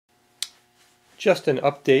Just an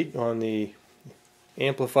update on the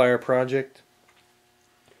amplifier project.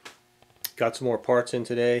 Got some more parts in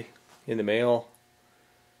today in the mail.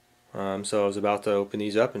 So I was about to open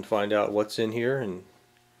these up and find out what's in here and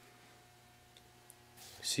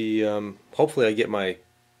see, hopefully I get my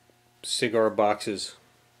cigar boxes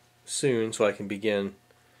soon so I can begin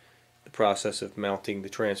the process of mounting the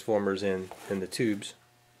transformers in the tubes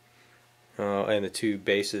and the tube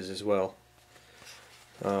bases as well.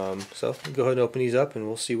 So we'll go ahead and open these up and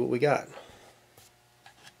we'll see what we got.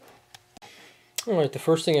 Alright, the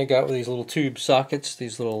first thing I got were these little tube sockets.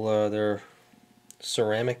 These little, they're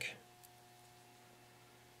ceramic.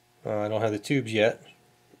 I don't have the tubes yet.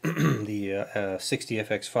 The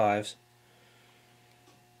 60FX5s.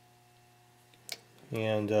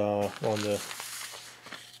 And on the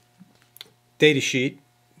data sheet,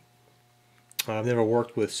 I've never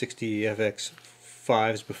worked with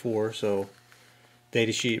 60FX5s before, so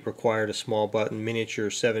data sheet required a small button miniature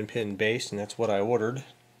 7-pin base, and that's what I ordered.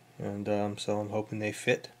 And so I'm hoping they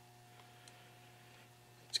fit.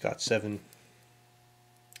 It's got seven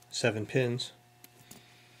pins,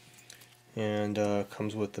 and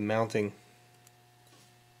comes with the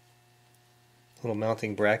little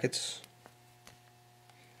mounting brackets.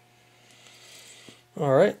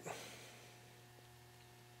 Alright,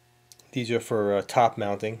 these are for top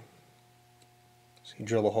mounting. So you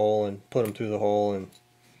drill a hole and put them through the hole, and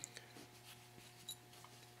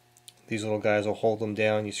these little guys will hold them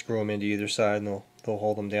down. You screw them into either side and they'll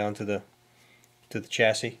hold them down to the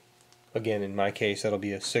chassis. Again, in my case, that'll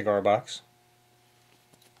be a cigar box.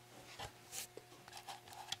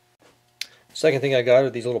 Second thing I got are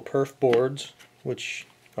these little perf boards, which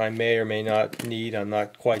I may or may not need. I'm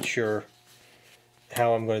not quite sure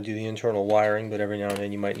how I'm going to do the internal wiring, but every now and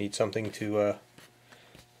then you might need something to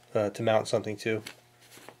mount something to.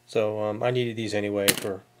 So I needed these anyway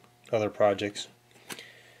for other projects.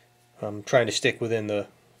 I'm trying to stick within the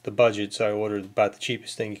budget, so I ordered about the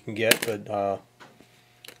cheapest thing you can get, but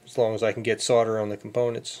as long as I can get solder on the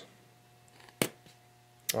components,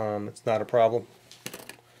 it's not a problem.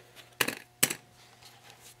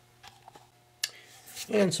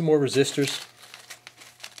 And some more resistors.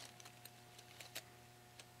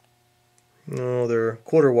 No, they're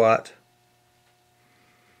 1/4 watt,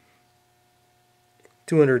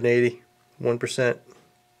 280, 1%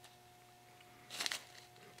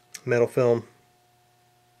 metal film.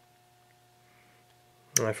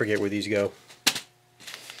 I forget where these go,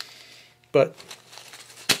 but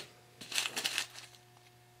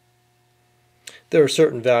there are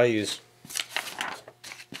certain values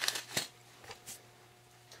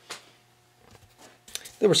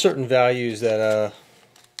that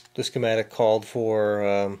the schematic called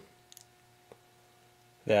for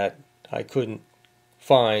that I couldn't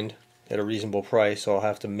find at a reasonable price, so I'll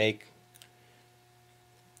have to make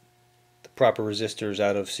the proper resistors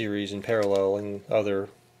out of series and parallel and other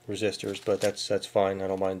resistors, but that's fine. I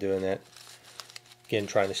don't mind doing that. Again,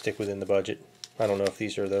 trying to stick within the budget. I don't know if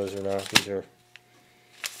these are those or not. These are,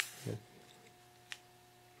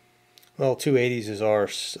 well, 280s is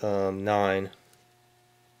R9.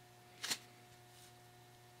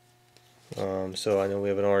 So I know we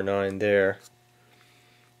have an R9 there,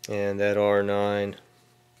 and that R9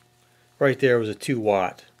 right there was a 2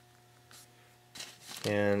 watt,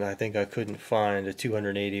 and I think I couldn't find a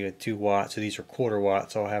 280 with 2 watts, so these are 1/4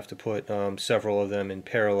 watts, so I'll have to put several of them in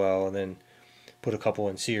parallel and then put a couple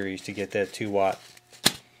in series to get that 2 watt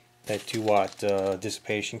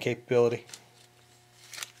dissipation capability.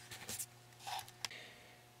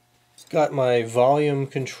 Got my volume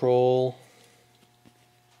control,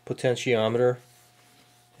 potentiometer,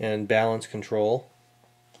 and balance control.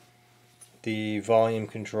 The volume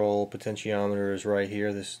control potentiometer is right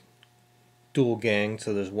here, this dual gang,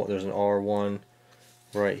 so there's an R1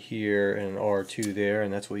 right here and an R2 there,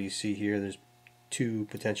 and that's what you see here. There's 2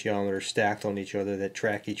 potentiometers stacked on each other that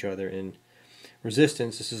track each other in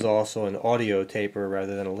resistance. This is also an audio taper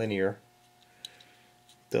rather than a linear.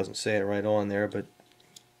 Doesn't say it right on there, but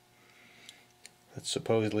that's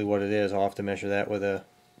supposedly what it is. I'll have to measure that with a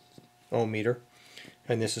ohm meter.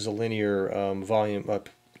 And this is a linear volume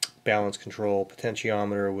balance control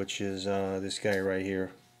potentiometer, which is this guy right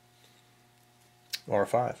here,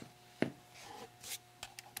 R5.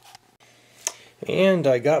 And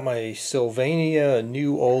I got my Sylvania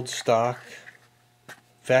new old stock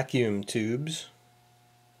vacuum tubes.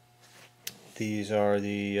 These are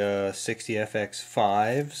the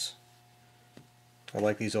 60FX5s. I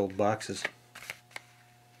like these old boxes.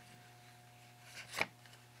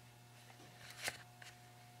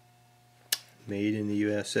 Made in the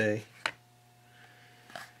USA.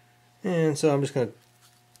 And so I'm just going to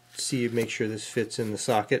see, make sure this fits in the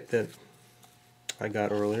socket that I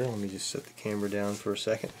got earlier. Let me just set the camera down for a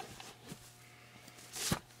second.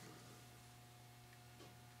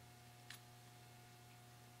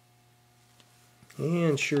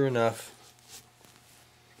 And sure enough,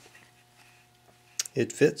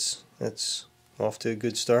 it fits. That's off to a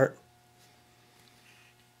good start.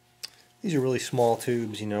 These are really small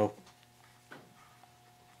tubes, you know,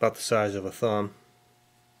 about the size of a thumb.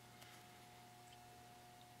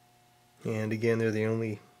 And again, they're the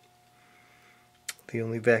only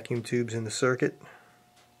vacuum tubes in the circuit.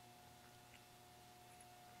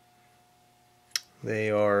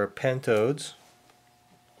 They are pentodes.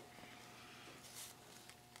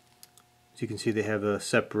 As you can see, they have a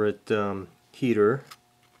separate heater,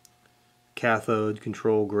 cathode,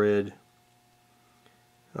 control grid,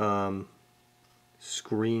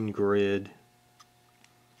 screen grid,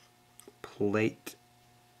 plate,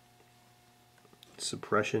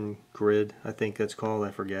 suppression grid, I think that's called,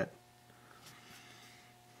 I forget.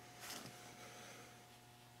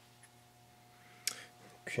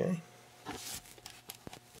 Okay.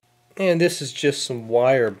 And this is just some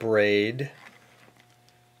wire braid.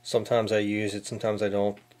 Sometimes I use it, sometimes I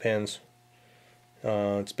don't, depends.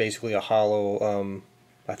 It's basically a hollow,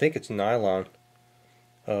 I think it's nylon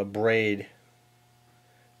braid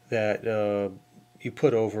that you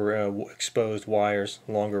put over exposed wires,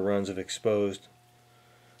 longer runs of exposed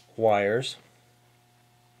wires,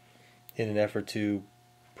 in an effort to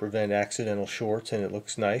prevent accidental shorts, and it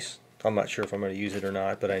looks nice. I'm not sure if I'm going to use it or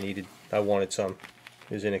not, but I wanted some.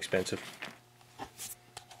 It was inexpensive.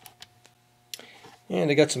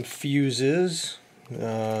 And I got some fuses.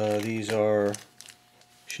 These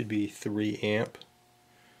should be 3 amp.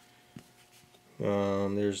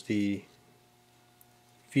 There's the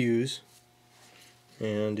fuse,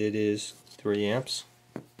 and it is 3 amps.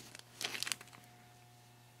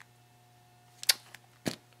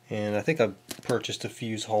 And I think I purchased a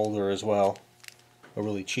fuse holder as well, a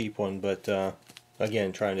really cheap one, but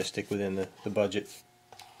again, trying to stick within the budget.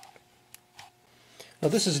 Now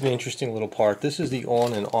this is an interesting little part. This is the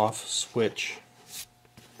on and off switch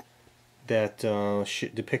that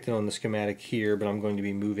depicted on the schematic here, but I'm going to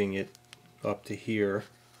be moving it up to here.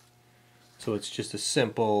 So it's just a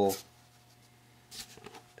simple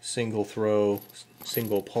single throw,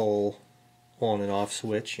 single pole on and off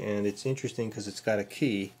switch, and it's interesting because it's got a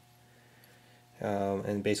key.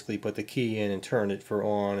 And basically put the key in and turn it for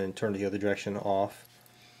on and turn it the other direction off.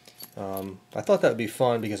 I thought that would be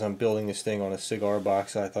fun because I'm building this thing on a cigar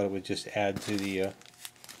box. I thought it would just add to the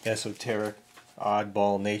esoteric,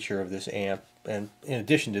 oddball nature of this amp. And in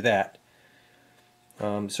addition to that,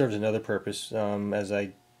 it serves another purpose. As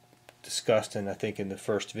I discussed, and I think in the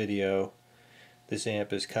first video, this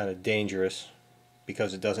amp is kind of dangerous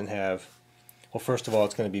because it doesn't have, well, first of all,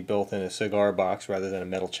 it's going to be built in a cigar box rather than a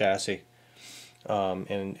metal chassis.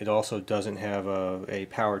 And it also doesn't have a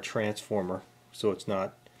power transformer, so it's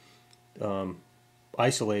not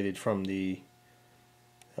isolated from the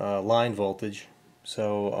line voltage.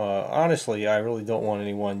 So honestly, I really don't want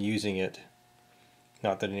anyone using it.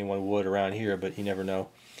 Not that anyone would around here, but you never know.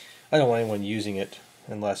 I don't want anyone using it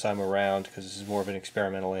unless I'm around, because this is more of an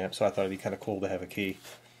experimental amp, so I thought it'd be kind of cool to have a key.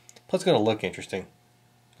 Plus it's going to look interesting,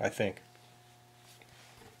 I think.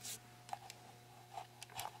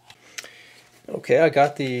 Okay, I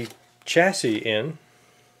got the chassis in,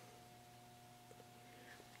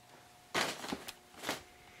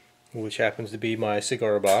 which happens to be my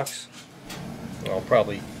cigar box. I'll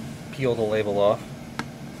probably peel the label off.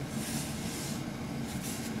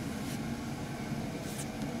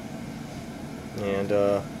 And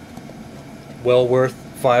well worth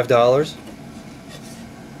 $5.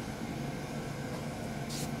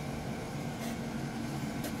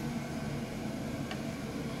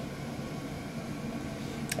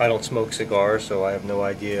 I don't smoke cigars, so I have no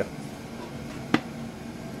idea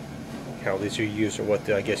how these are used or what.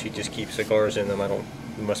 I guess you just keep cigars in them. There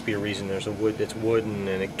must be a reason. There's a wood that's wooden,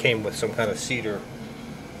 and it came with some kind of cedar.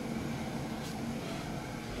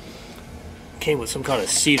 Came with some kind of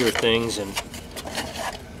cedar things, and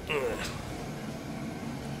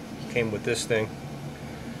came with this thing.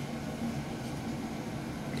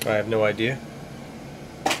 I have no idea,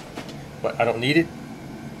 but I don't need it.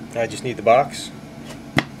 I just need the box.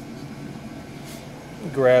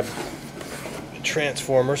 Grab the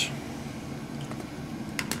transformers.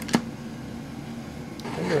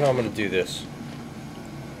 I wonder how I'm going to do this.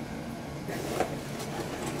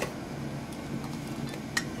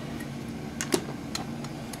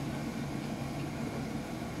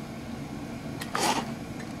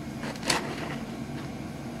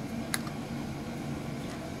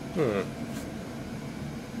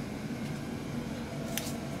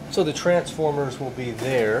 So the transformers will be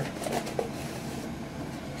there,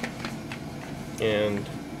 and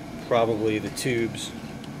probably the tubes.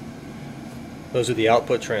 Those are the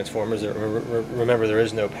output transformers. Remember, there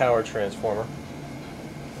is no power transformer.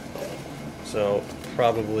 So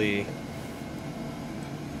probably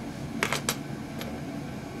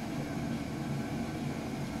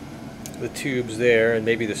the tubes there, and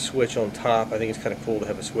maybe the switch on top. I think it's kind of cool to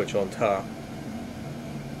have a switch on top.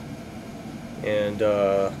 And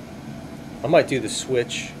I might do the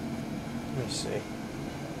switch. Let me see.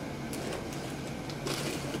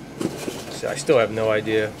 See, I still have no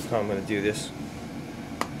idea how I'm going to do this.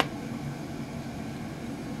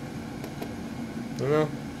 I don't know.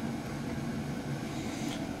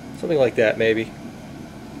 Something like that, maybe.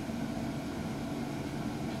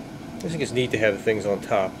 I think it's neat to have the things on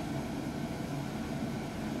top.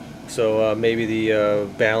 So maybe the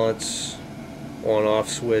balance on-off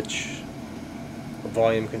switch,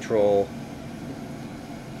 volume control,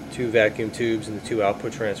 2 vacuum tubes, and the 2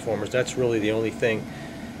 output transformers. That's really the only thing.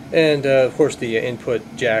 And of course the input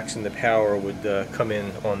jacks and the power would come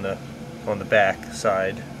in on the back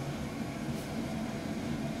side.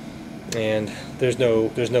 And there's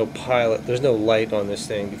no light on this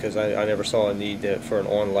thing, because I never saw a need for an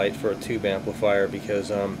on light for a tube amplifier,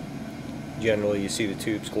 because generally you see the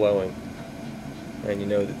tubes glowing and you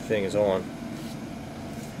know that the thing is on.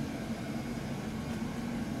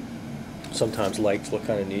 Sometimes lights look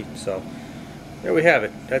kind of neat. So there we have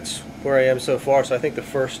it. That's where I am so far. So I think the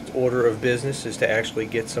first order of business is to actually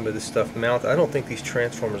get some of this stuff mounted. I don't think these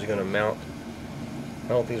transformers are going to mount. I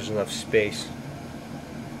don't think there's enough space.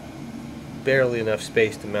 Barely enough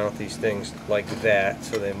space to mount these things like that,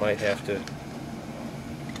 so they might have to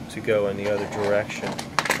go in the other direction.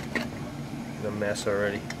 A mess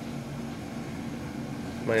already.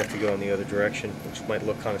 Might have to go in the other direction, which might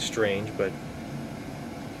look kind of strange, but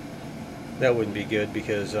that wouldn't be good,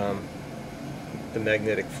 because the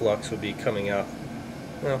magnetic flux would be coming out.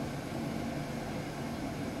 Well,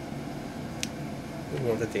 we don't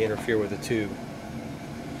want that to interfere with the tube.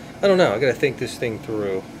 I don't know. I got to think this thing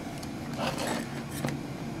through.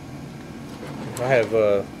 I have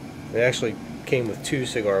it actually came with 2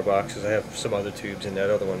 cigar boxes. I have some other tubes in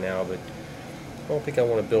that other one now, but I don't think I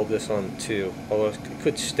want to build this on 2, although I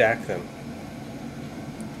could stack them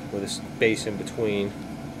with a space in between.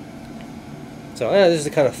 So this is the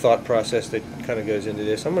kind of thought process that kind of goes into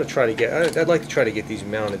this. I'm going to try to get, I'd like to try to get these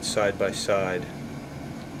mounted side by side,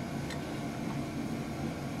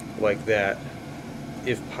 like that,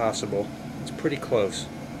 if possible. It's pretty close.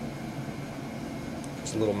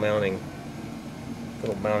 There's a little mounting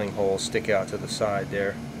holes stick out to the side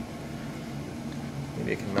there.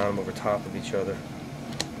 Maybe I can mount them over top of each other.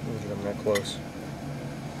 Get them that close.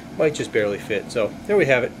 Might just barely fit. So there we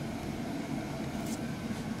have it.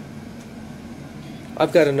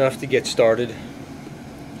 I've got enough to get started. It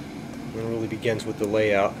really begins with the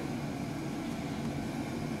layout.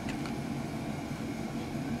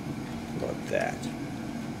 About that.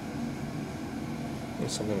 And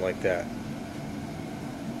something like that.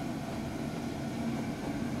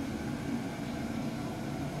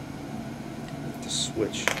 The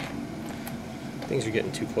switch. Things are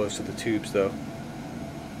getting too close to the tubes, though.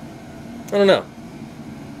 I don't know.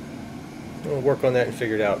 I'll work on that and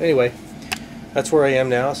figure it out. Anyway, that's where I am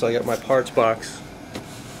now. So I got my parts box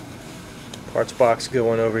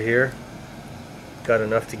going over here. Got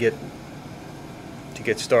enough to get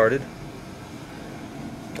started.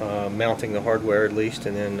 Mounting the hardware at least,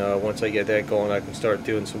 and then once I get that going, I can start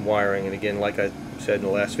doing some wiring. And again, like I said in the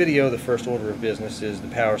last video, the first order of business is the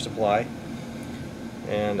power supply.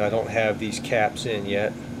 And I don't have these caps in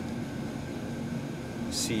yet,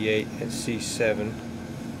 C8 and C7,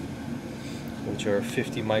 which are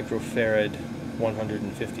 50 microfarad,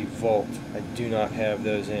 150 volt. I do not have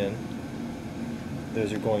those in.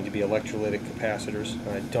 Those are going to be electrolytic capacitors. And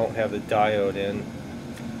I don't have the diode in.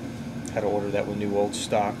 I had to order that with new old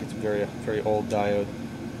stock. It's a very old diode.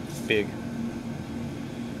 It's big.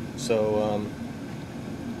 So,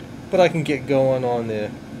 but I can get going on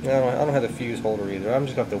the. I don't have the fuse holder either. I'm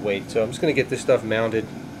just going to have to wait. So I'm just going to get this stuff mounted.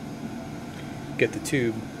 Get the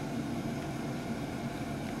tube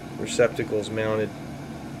receptacles mounted.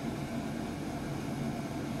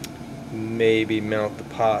 Maybe mount the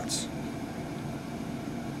pots.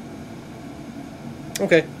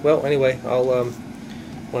 Okay, well anyway, I'll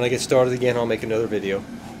when I get started again, I'll make another video.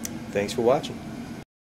 Thanks for watching.